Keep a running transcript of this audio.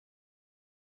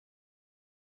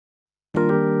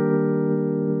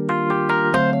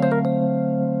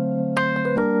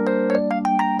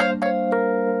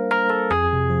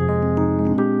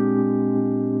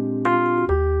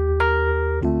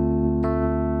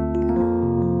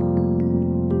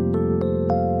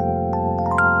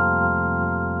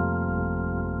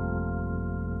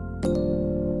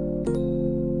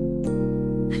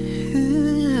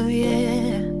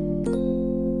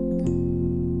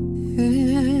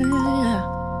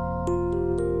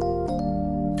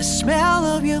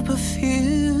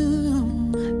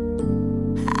perfume.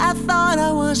 I thought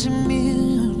I was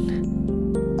immune.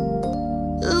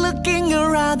 Looking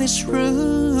around this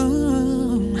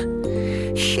room,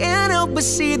 can't help but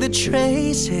see the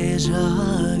traces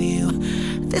of you.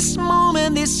 This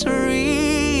moment is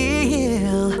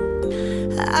surreal.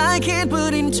 I can't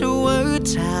put into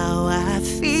words how I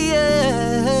feel.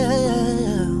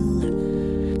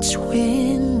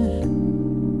 Twin,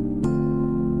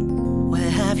 where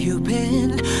have you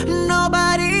been?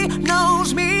 Nobody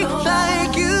knows me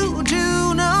like you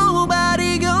do.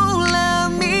 Nobody gon'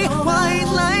 love me quite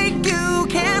like you.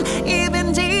 Can't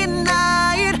even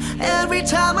deny it. Every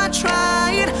time I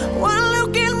try it, one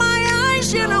look in my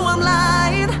eyes, you know I'm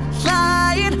lying,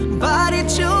 lying. Body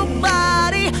to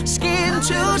body, skin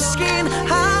to skin.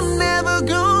 I'm never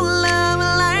gonna love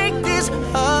like this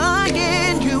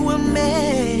again. You were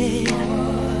made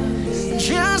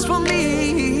just for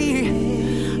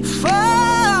me,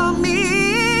 for me,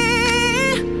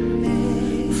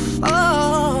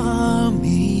 for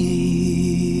me.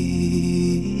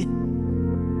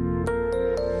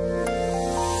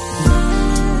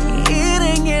 It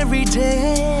ain't every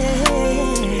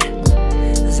day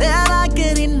that I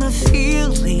get in my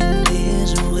feeling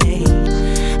this way.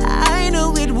 I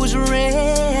know it was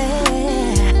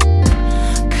rare,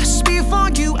 'cause before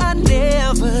you I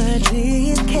never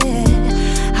did care.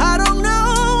 I don't know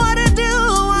what to do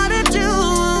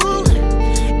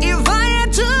if I had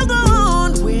to go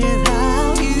on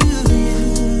without you.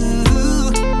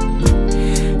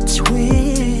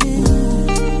 Twin,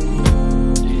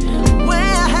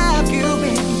 where have you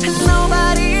been?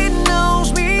 Nobody knows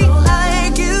me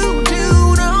like you do.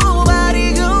 Nobody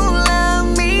gon' love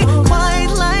me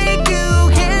quite like you.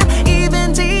 Can't even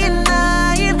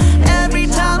deny it. Every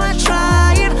time I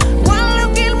try it, one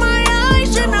look in my eyes,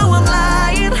 you know I'm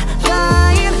lying,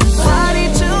 lying. Body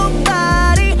to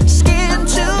body, skin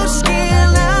to skin.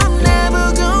 I'm never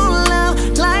gonna love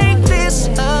like this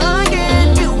again.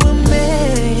 You were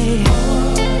made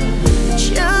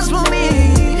just for me,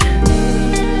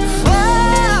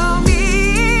 for me,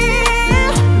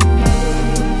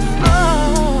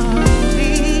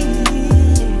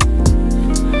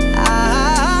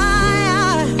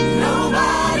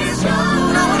 nobody's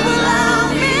gonna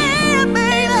love me,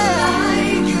 baby,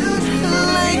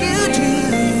 like you do.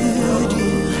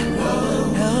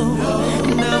 No,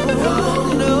 no,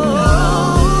 no.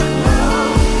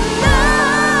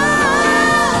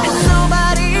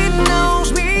 Nobody knows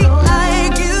me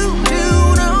like you do.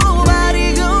 Nobody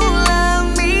gon' love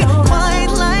me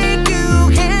quite like you.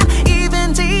 Can't even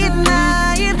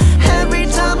deny it. Every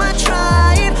time I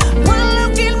try it, one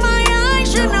look in my eyes,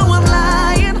 you know I'm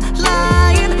lying,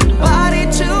 lying. Body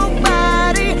to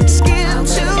body, skin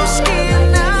to skin.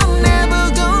 I'm never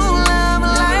gonna love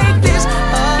like this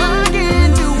again.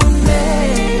 You were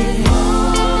made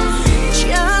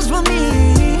just for me,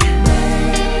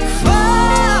 for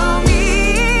me,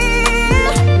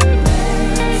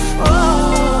 for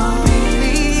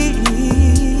me.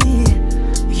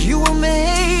 You were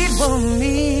made for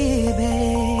me,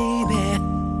 baby.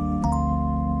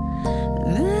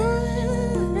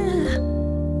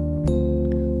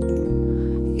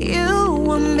 You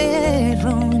were made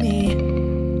for me.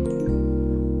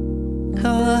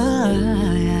 Oh,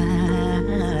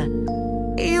 yeah.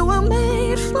 You were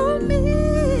made for me,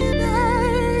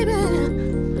 baby.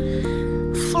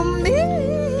 For me,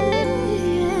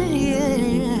 yeah.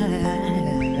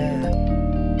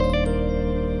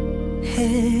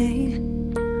 Hey.